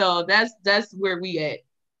 Like, so that's where we at.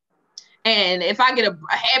 And if I get a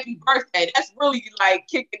happy birthday, that's really like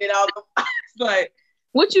kicking it out the box. Like,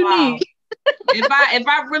 what you need? if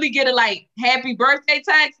I really get a like happy birthday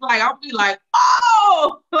text, like I'll be like,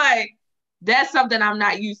 oh, like that's something I'm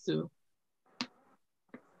not used to.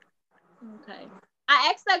 Okay.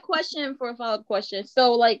 I asked that question for a follow-up question.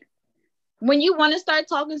 So like when you want to start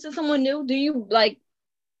talking to someone new, do you like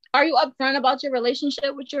are you upfront about your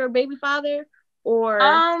relationship with your baby father? Or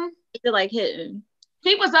is it like hidden?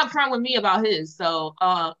 He was upfront with me about his, so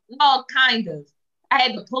well, kind of. I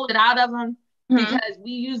had to pull it out of him because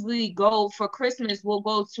we usually go for Christmas, we'll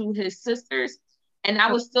go to his sister's, and I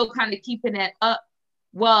was still kind of keeping that up.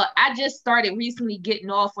 Well, I just started recently getting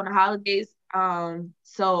off on the holidays.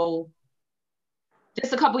 So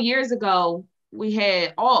just a couple years ago, we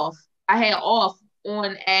had off. I had off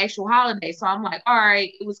on actual holiday. So I'm like, all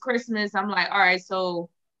right, it was Christmas. I'm like, all right, so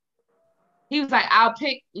he was like, I'll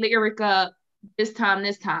pick Lyric up this time,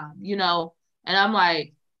 you know. And I'm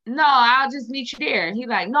like, no, I'll just meet you there. And he's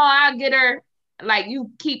like, no, I'll get her. Like,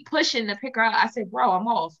 you keep pushing to pick her up. I said, bro, I'm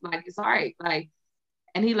off. Like, it's all right. Like,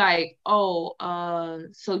 and he like, oh,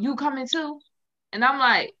 so you coming too? And I'm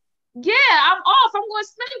like, yeah, I'm off. I'm going to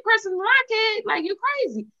spend Christmas with my kid. Like, you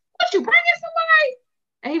crazy. What, you bringing somebody?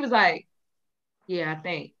 And he was like, yeah, I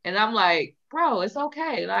think. And I'm like, bro, it's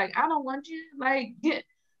okay. Like, I don't want you. Like,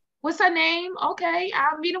 what's her name? Okay,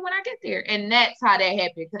 I'll meet her when I get there. And that's how that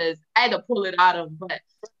happened because I had to pull it out of him. But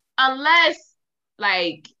unless,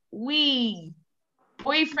 like, we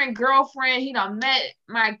boyfriend, girlfriend, he done met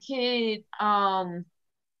my kid. I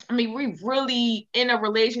mean, we really in a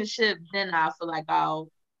relationship, then I feel like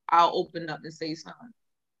I'll open up and say something.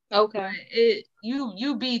 Okay. But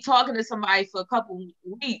you be talking to somebody for a couple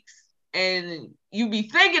weeks and you be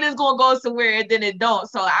thinking it's gonna go somewhere and then it don't.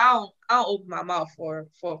 So I don't open my mouth for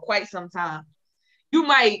quite some time. You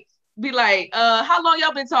might be like, how long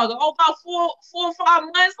y'all been talking? Oh, about 4 or 5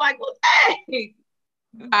 months. Like, well, dang.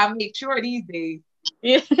 I make sure these days.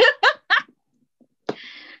 Yeah.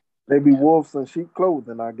 They be wolves in sheep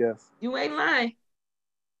clothing, I guess. You ain't lying.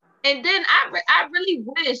 And then I really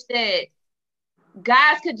wish that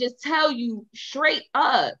guys could just tell you straight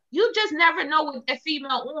up. You just never know what that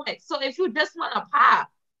female wants. So if you just want to pop,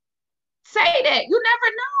 say that. You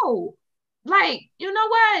never know. Like, you know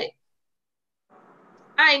what?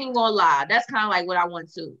 I ain't even gonna lie. That's kind of like what I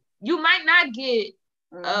want to. You might not get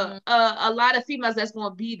a lot of females that's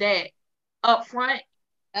gonna be that upfront.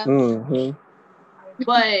 Mm-hmm.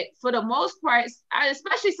 But for the most part,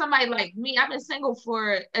 especially somebody like me, I've been single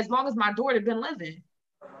for as long as my daughter been living.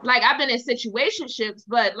 Like, I've been in situationships,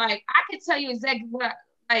 but like, I can tell you exactly what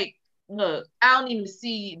like, look, I don't even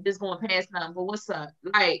see this going past nothing, but what's up?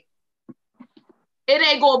 Like, it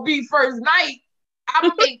ain't gonna be first night. I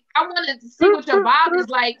wanted to see what your vibe is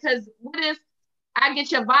like, because what if I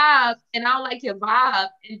get your vibe and I don't like your vibe,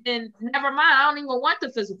 and then never mind, I don't even want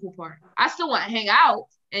the physical part. I still want to hang out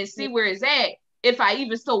and see where it's at, if I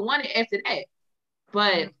even still want it after that.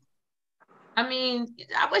 But I mean,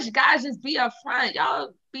 I wish guys just be upfront.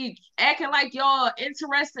 Y'all be acting like y'all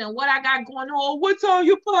interested in what I got going on. What's on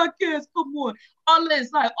your podcast? Come on. All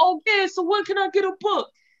this, like, oh yeah, so when can I get a book?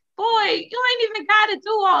 Boy, you ain't even got to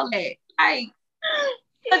do all that. Like,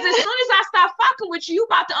 because as soon as I start fucking with you, you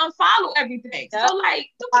about to unfollow everything. Yep. So, like,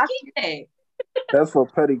 you can keep that. That's for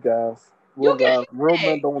petty guys. Real guys, real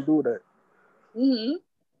men don't do that. Mm-hmm.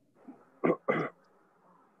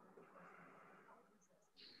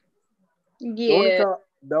 Yeah.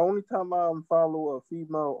 The only time I unfollow a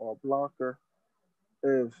female or block her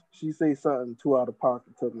if she say something too out of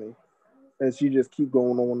pocket to me, and she just keep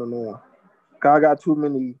going on and on. Cause I got too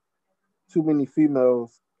many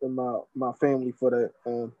females in my family for that,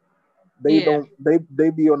 and they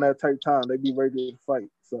be on that type time. They be ready to fight.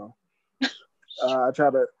 So I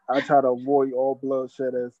try to avoid all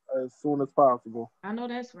bloodshed as soon as possible. I know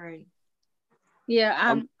that's right.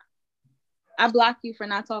 Yeah, I block you for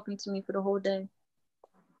not talking to me for the whole day.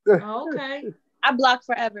 Oh, okay. I block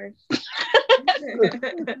forever.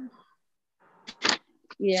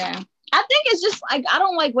 Yeah. I think it's just like I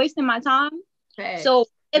don't like wasting my time. Facts. So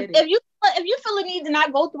if you feel a need to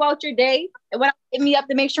not go throughout your day and when hit me up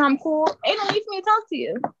to make sure I'm cool, ain't no need for me to talk to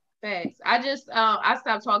you. Facts. I just I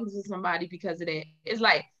stopped talking to somebody because of that. It's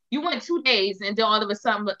like you went 2 days and then all of a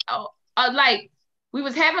sudden, like we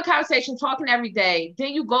was having a conversation, talking every day.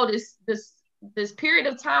 Then you go this period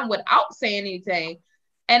of time without saying anything,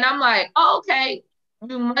 and I'm like, oh, okay,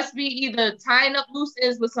 you must be either tying up loose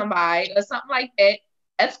ends with somebody or something like that.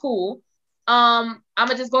 That's cool. I'm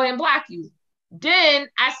gonna just go ahead and block you. Then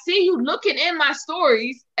I see you looking in my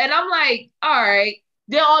stories, and I'm like, all right.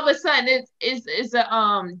 Then all of a sudden it's a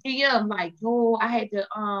DM like, yo, I had to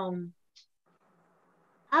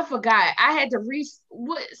I forgot. I had to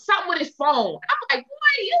something with his phone. I'm like,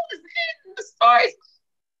 boy, you was in the stories.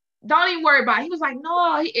 Don't even worry about it. He was like,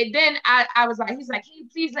 no. And then I was like, he's like, can you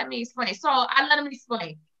please let me explain? So I let him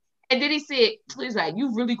explain. And then he said, he's like,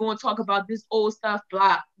 you really going to talk about this old stuff?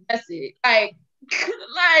 Blah. That's it. Like,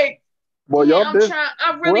 well, yeah,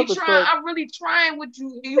 I'm really trying with you.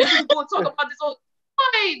 And you really going to talk about this old.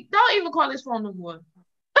 Boy, don't even call his phone no more.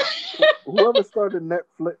 Whoever started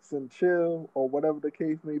Netflix and chill or whatever the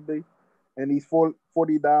case may be, and these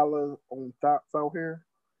 $40 on thoughts out here,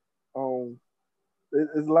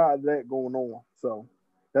 there's a lot of that going on. So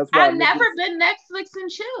that's why I've never been Netflix and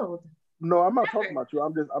chilled. No, I'm not talking about you.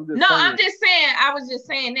 I'm just. No, saying. I'm just saying. I was just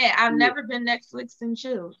saying that I've never been Netflix and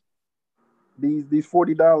chilled. These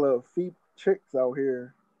 $40 chicks out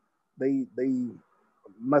here, they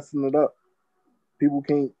messing it up. People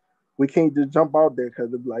can't. We can't just jump out there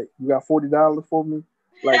because it's like, you got $40 for me.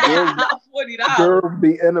 Like $40. girls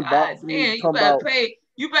be in the God box damn, talking about.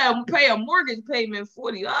 You better pay a mortgage payment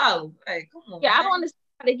 $40. Like, come on. Yeah, I don't understand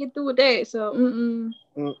how they get through with that. So,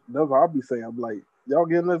 That's what I'll be saying. I'm like, y'all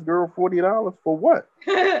getting this girl $40 for what?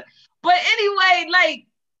 But anyway, like,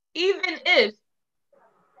 even if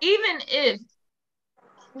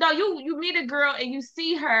no, you meet a girl and you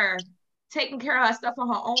see her taking care of her stuff on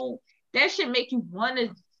her own, that should make you want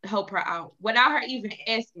to help her out without her even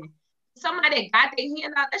asking. Somebody that got their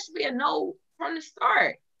hand out, that should be a no from the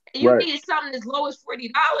start. And you need something as low as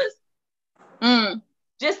 $40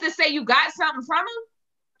 just to say you got something from them.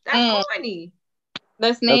 That's corny.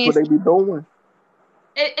 That's nasty. That's what they be doing.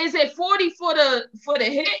 Is it 40 for the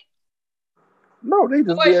hit? No, they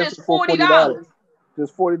just be asking for $40.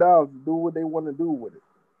 Just $40 to do what they want to do with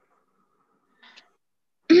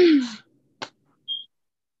it.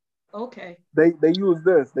 Okay. They use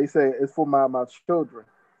this. They say it's for my children.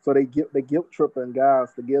 So they guilt tripping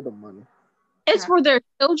guys to give them money. It's for their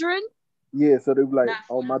children. Yeah, so they be like,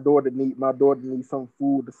 oh, my daughter needs some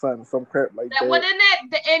food or something, some crap like that. Well,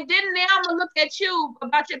 and then now I'm gonna look at you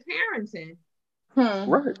about your parenting.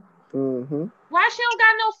 Right. Mm-hmm. Why she don't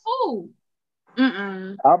got no food?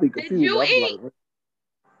 I'll be confused. Did you eat? Like,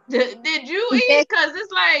 did you eat? Because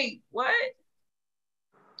it's like, what?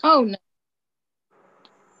 Oh no.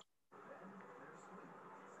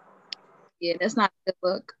 Yeah, that's not a good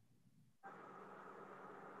look.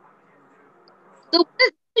 So what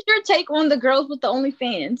is your take on the girls with the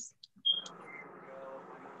OnlyFans?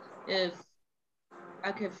 If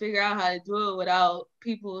I could figure out how to do it without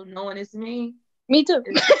people knowing it's me. Me too.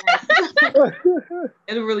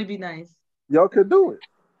 It'll really be nice. Y'all could do it.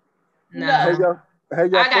 Nah. I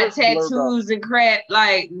got tattoos and crap.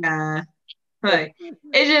 Like, nah. Like,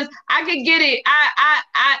 it's just, I could get it.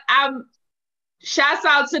 I'm shouts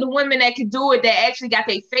out to the women that can do it, that actually got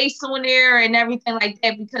their face on there and everything like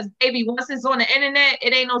that, because baby, once it's on the internet,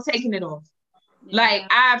 it ain't no taking it off. Like,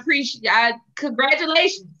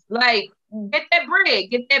 congratulations. Like, get that bread,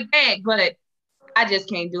 get that bag, but I just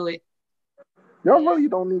can't do it. Y'all really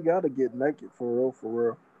don't need gotta get naked for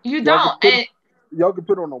real. You don't. Y'all can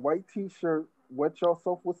put on a white t-shirt, wet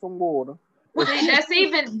yourself with some water. See, that's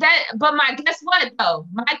even that. But guess what though?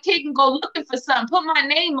 My kid can go looking for something, put my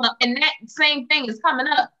name up, and that same thing is coming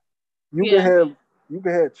up. You can have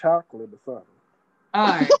chocolate or something. All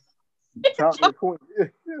right. Chocolate queen.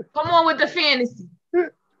 Come on with the fantasy.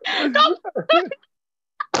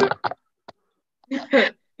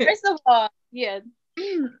 First of all, yeah,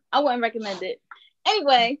 I wouldn't recommend it.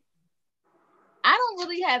 Anyway, I don't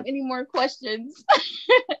really have any more questions.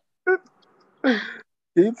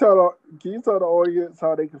 Can you tell the audience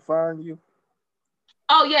how they can find you?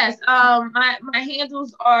 Oh yes, my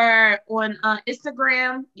handles are on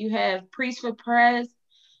Instagram. You have Priest for Prez.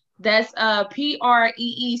 That's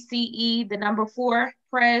PREECE, the number 4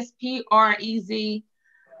 Prez, PREZ.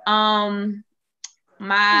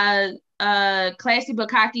 My Classy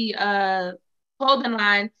Bukaki clothing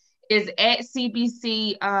line is at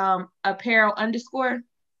CBC apparel _.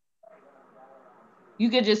 You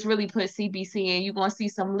could just really put CBC and you're gonna see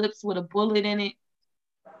some lips with a bullet in it.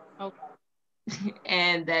 Okay.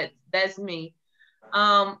 And that's me.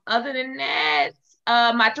 Other than that,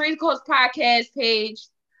 my Three Coast podcast page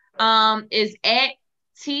is at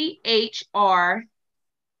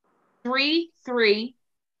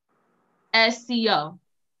THR33SCO.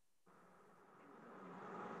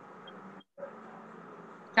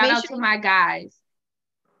 Shout out to my guys.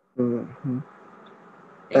 Mm-hmm.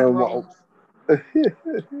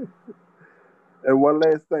 And one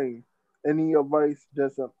last thing, any advice,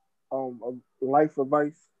 just a life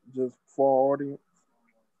advice, just for our audience?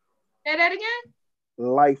 Say that again.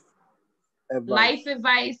 Life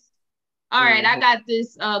advice. All right, I got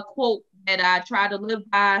this quote that I try to live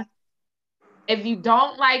by. If you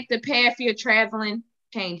don't like the path you're traveling,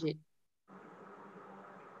 change it.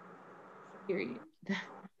 Period.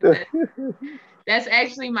 That's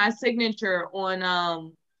actually my signature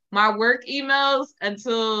on my work emails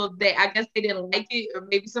until I guess they didn't like it, or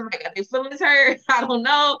maybe somebody got their feelings hurt. I don't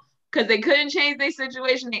know, because they couldn't change their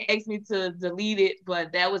situation. They asked me to delete it,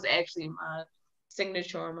 but that was actually my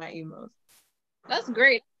signature on my emails. That's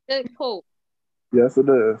great. Good quote. Yes, it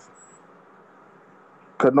is.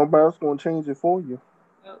 Because nobody else going to change it for you.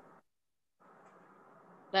 Yep.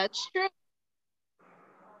 That's true.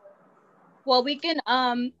 Well, we can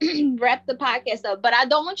wrap the podcast up, but I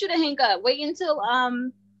don't want you to hang up. Wait until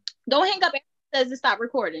don't hang up after it says to stop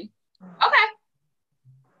recording. Okay.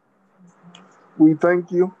 We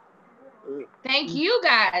thank you. Thank you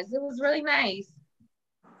guys. It was really nice.